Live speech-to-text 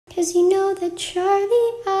'cause you know that,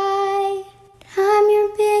 Charlie, I'm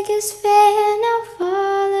your biggest fan. I'll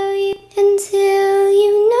follow you until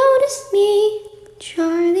you notice me.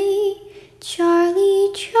 Charlie,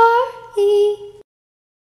 Charlie, Charlie.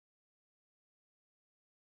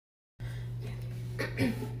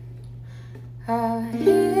 I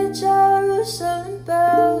hear Jerusalem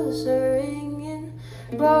bells are ringing,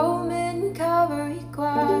 Roman cavalry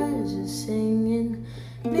choirs are singing.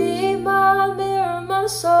 Be my mirror, my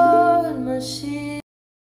sword, my shield.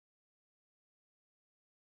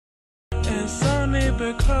 It's only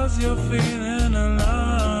because you're feeling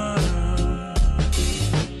alone.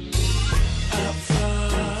 At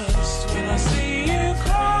first, when I see you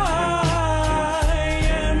cry,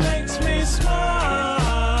 yeah, it makes me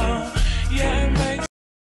smile. Yeah, it makes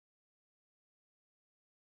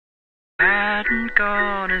hadn't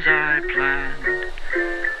gone as I planned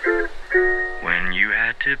when you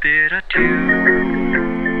had to bid adieu.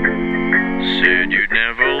 Said you'd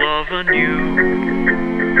never love anew.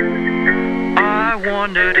 I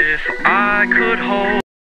wondered if I could hold.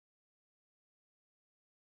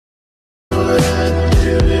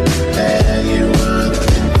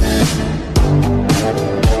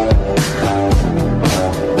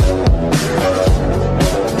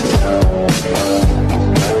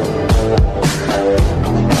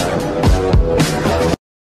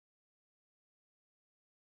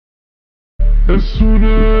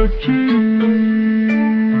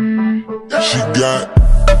 She got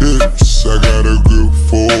hips, I got a grip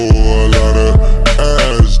for a lot of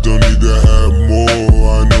ass, don't need to have more.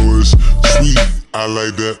 I know it's sweet, I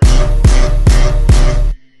like that.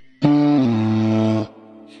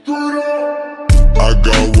 I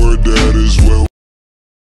got word that is well.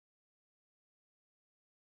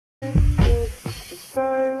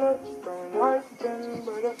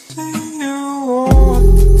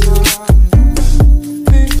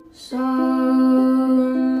 Somewhere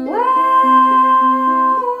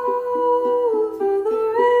over the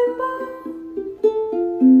rainbow,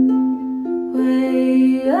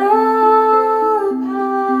 way up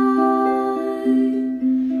high,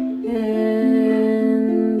 in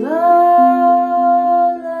the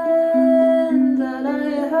land that I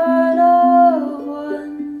heard of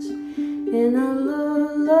once, in a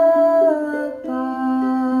lullaby.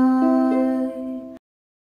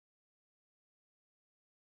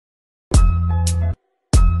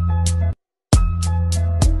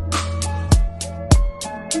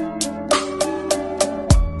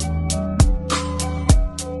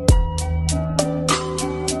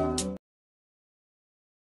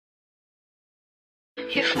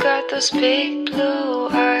 You've got those big blue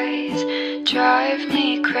eyes, drive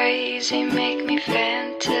me crazy, make me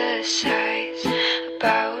fantasize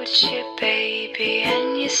about you, baby.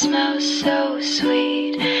 And you smell so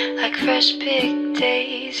sweet, like fresh picked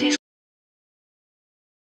daisies.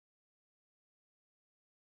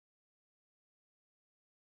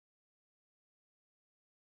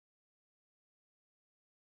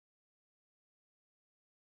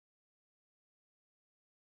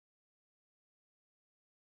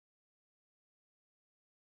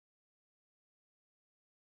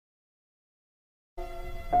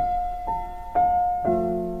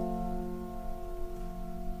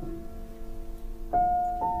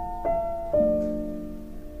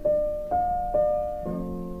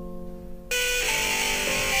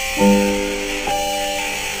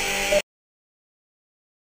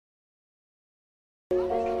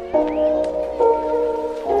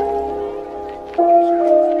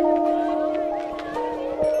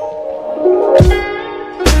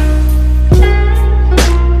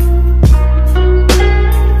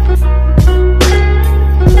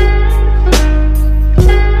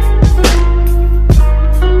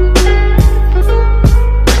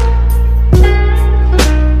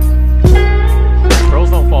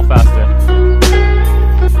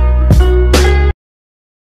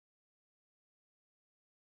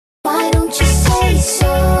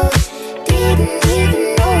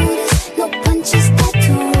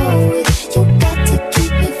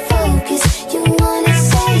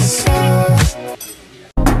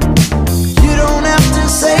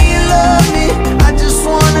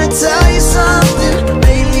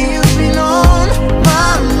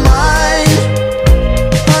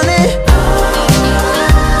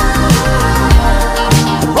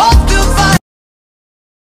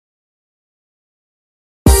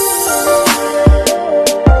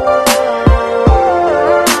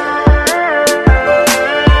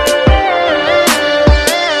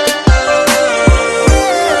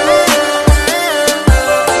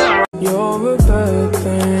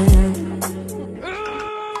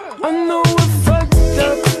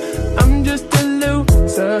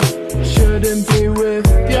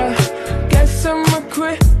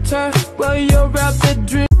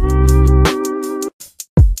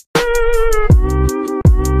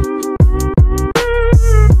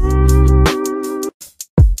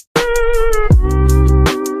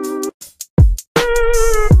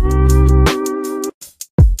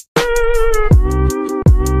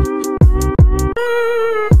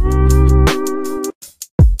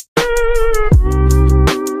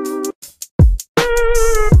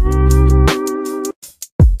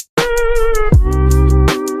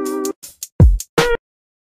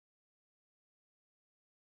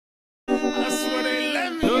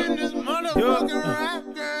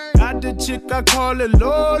 call it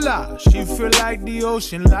Lola. She feel like the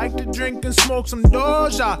ocean, like to drink and smoke some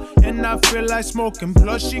Doja. And I feel like smoking,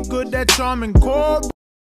 plus she good at charming core.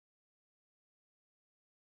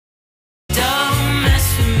 Don't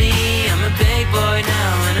mess with me, I'm a big boy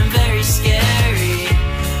now and I'm very scary.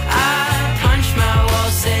 I punch my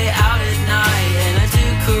walls, stay out at night and I do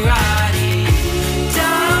karate.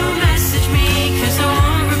 Don't message me cause I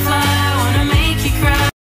won't reply, I wanna make you cry.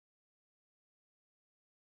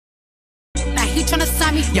 Now he tryna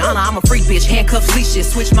sign me. Yana, I'm a freak bitch, handcuffs, leashes.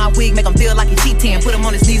 Switch my wig, make him feel like he cheating. Put him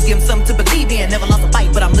on his knees, give him something to believe in. Never lost a fight,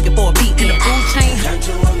 but I'm looking for a beat in the food chain. Turn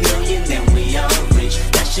to $1 million, then we all rich.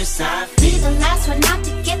 That's just how I feel. Be the last one out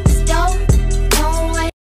to get this dough. No way.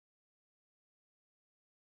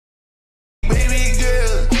 Baby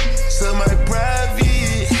girl, so my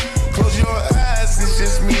private. Close your eyes, it's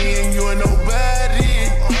just me and you and nobody.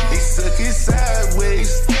 They suck it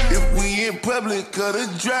sideways. If we in public or the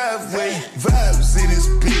driveway. Vibes in this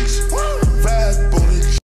bitch. Vibe on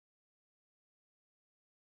it.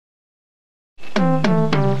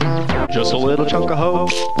 Just a little chunk of hope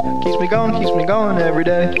keeps me going every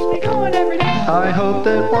day. I hope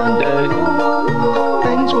that one day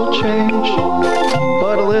things will change.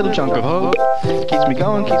 But a little chunk of hope keeps me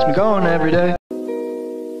going every day.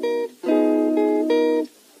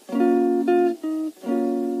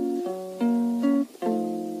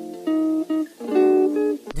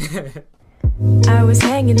 I was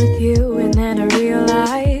hanging with you and then I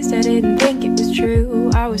realized I didn't think it was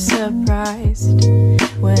true. I was surprised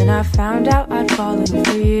when I found out I'd fallen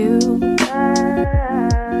for you.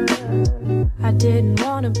 I didn't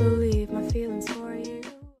want to believe my feelings for you.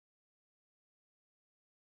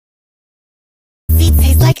 Feet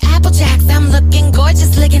taste like Apple Jacks. I'm looking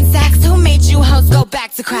gorgeous, licking sacks. Who made you hoes go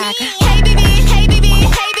back to crack? Hey baby, hey baby,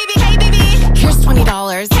 hey baby, hey baby. Here's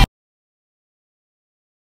 $20.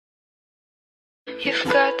 You've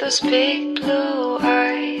got those big blue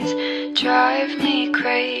eyes, drive me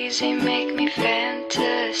crazy, make me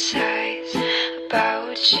fantasize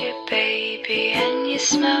about you, baby. And you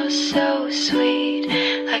smell so sweet,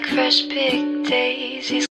 like fresh picked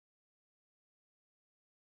daisies.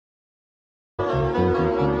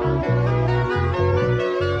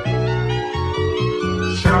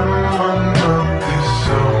 Someone wrote this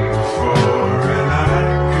song before, and I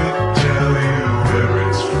could tell you where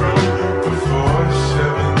it's from. Before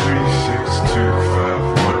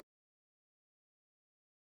 7362251.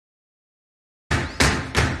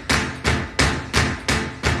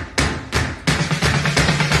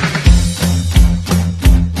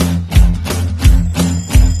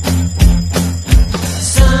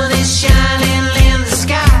 Sun is shining in the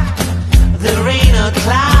sky, there ain't a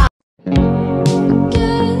cloud.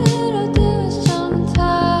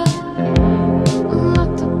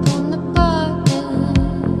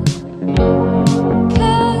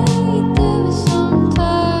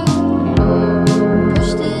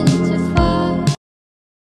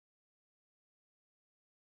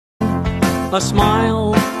 A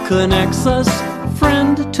smile connects us,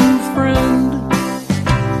 friend to friend.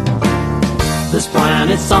 This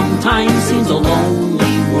planet sometimes seems a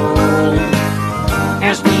lonely world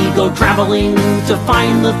as we go traveling to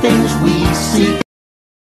find the things we seek.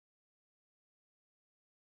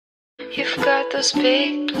 You've got those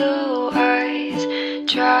big blue eyes,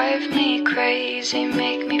 drive me crazy,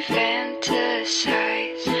 make me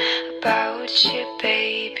fantasize about you,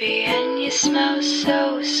 baby. And you smell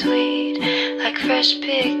so sweet, like fresh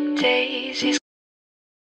picked daisies.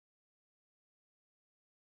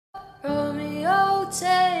 Romeo,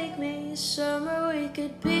 take me somewhere we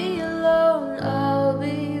could be alone. I'll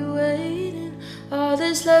be waiting. All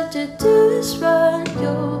that's left to do is run.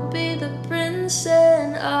 You'll be the prince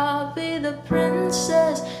and I'll be the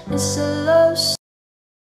princess. It's a love story.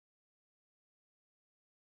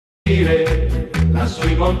 Lassù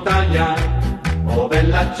in montagna, oh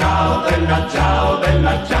bella ciao, bella ciao,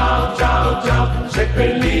 bella ciao, ciao, ciao.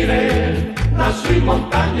 Seppellire lassù in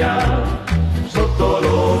montagna, sotto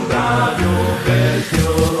l'ombra di un bel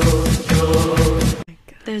fior.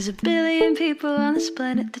 There's a billion people on this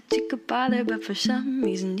planet that you could bother, but for some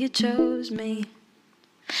reason you chose me.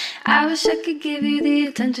 I wish I could give you the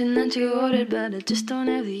attention that you ordered, but I just don't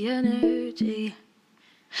have the energy.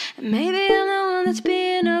 And maybe I'm the one that's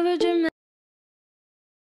being overdramatic.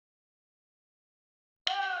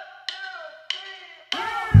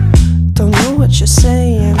 Don't know what you're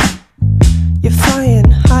saying. You're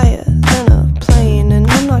flying higher than a plane, and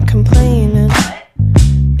I'm not complaining.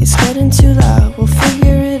 It's getting too loud, we'll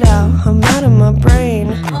figure it out. I'm out of my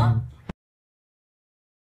brain.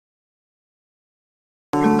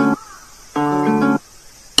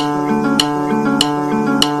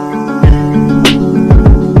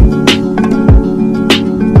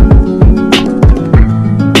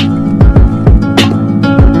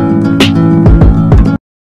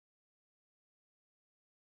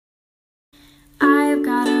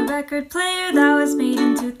 record player that was made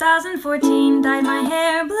in 2014. Dyed my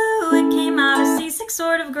hair blue, it came out a C6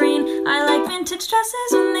 sort of green. I like vintage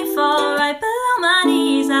dresses when they fall right below my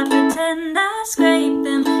knees. I pretend I scrape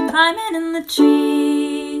them, climbing in the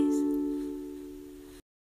trees.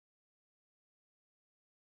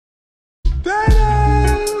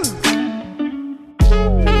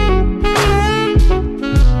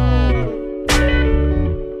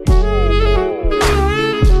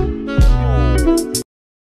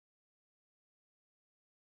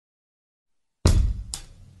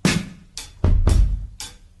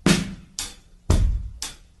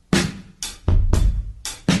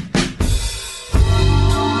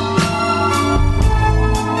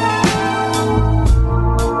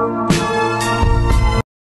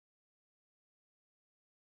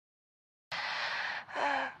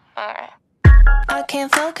 I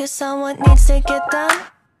can't focus on what needs to get done.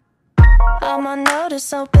 I'm on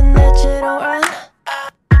notice, hoping that you don't run.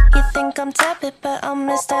 You think I'm tepid, but I'm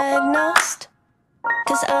misdiagnosed.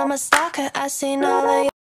 'Cause I'm a stalker, I seen all of you.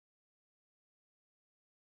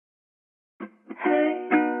 Hey,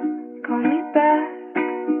 call me back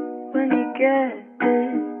when you get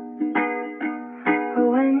this, or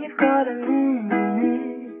when you've got a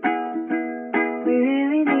minute. We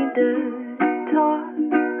really need to talk.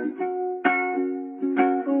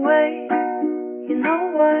 Wait, you know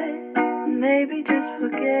what? Maybe just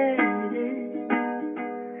forget it.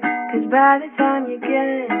 'Cause by the time you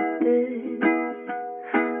get this,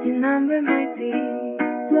 your number might be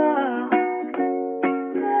blocked.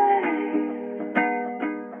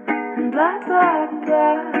 And blah, blah,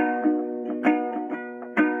 blah.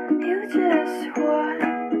 You just want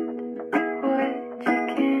what you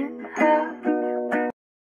can't have.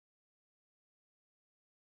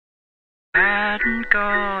 Hadn't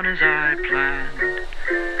gone as I planned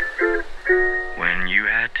when you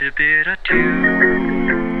had to bid adieu.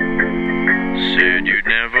 Said you'd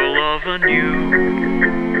never love anew.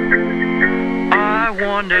 I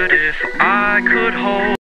wondered if I could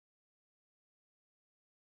hold.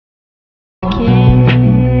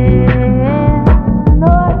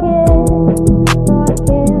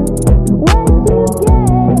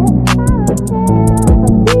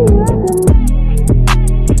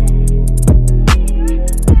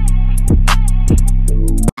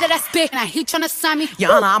 Now he tryna sign me.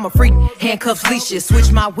 Your Honor, I'm a freak. Handcuffs, leashes.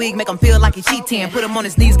 Switch my wig, make him feel like he cheating. Put him on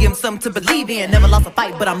his knees, give him something to believe in. Never lost a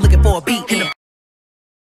fight, but I'm looking for a beat.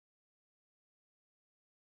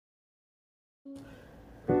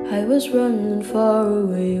 I was running far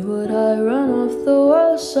away. Would I run off the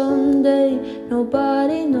world someday?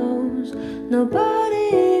 Nobody knows. Nobody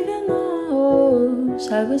even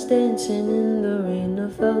knows. I was dancing in the rain. I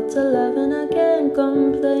felt alive and I can't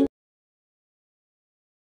complain.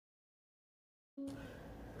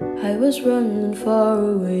 I was running far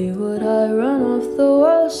away. Would I run off the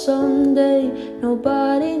world someday?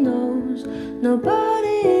 Nobody knows.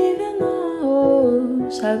 Nobody even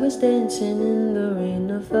knows. I was dancing in the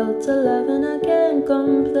rain. I felt alive and I can't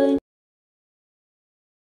complain.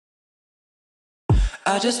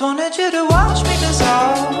 I just wanted you to watch me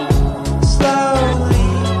dissolve slowly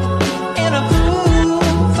in a pool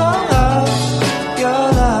full of your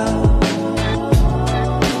love.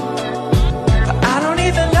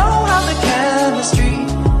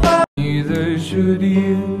 Neither should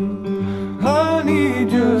you, honey,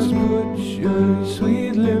 just put your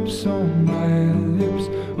sweet lips on my lips.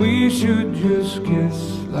 We should just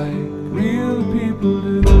kiss like real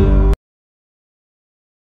people do.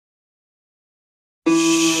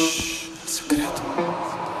 Secreto.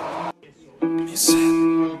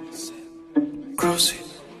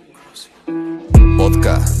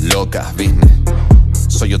 Vodka, loca, business.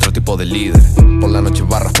 Soy otro tipo de líder. Por la noche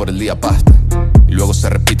barras, por el día pasta. Y luego se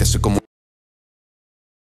repite, soy como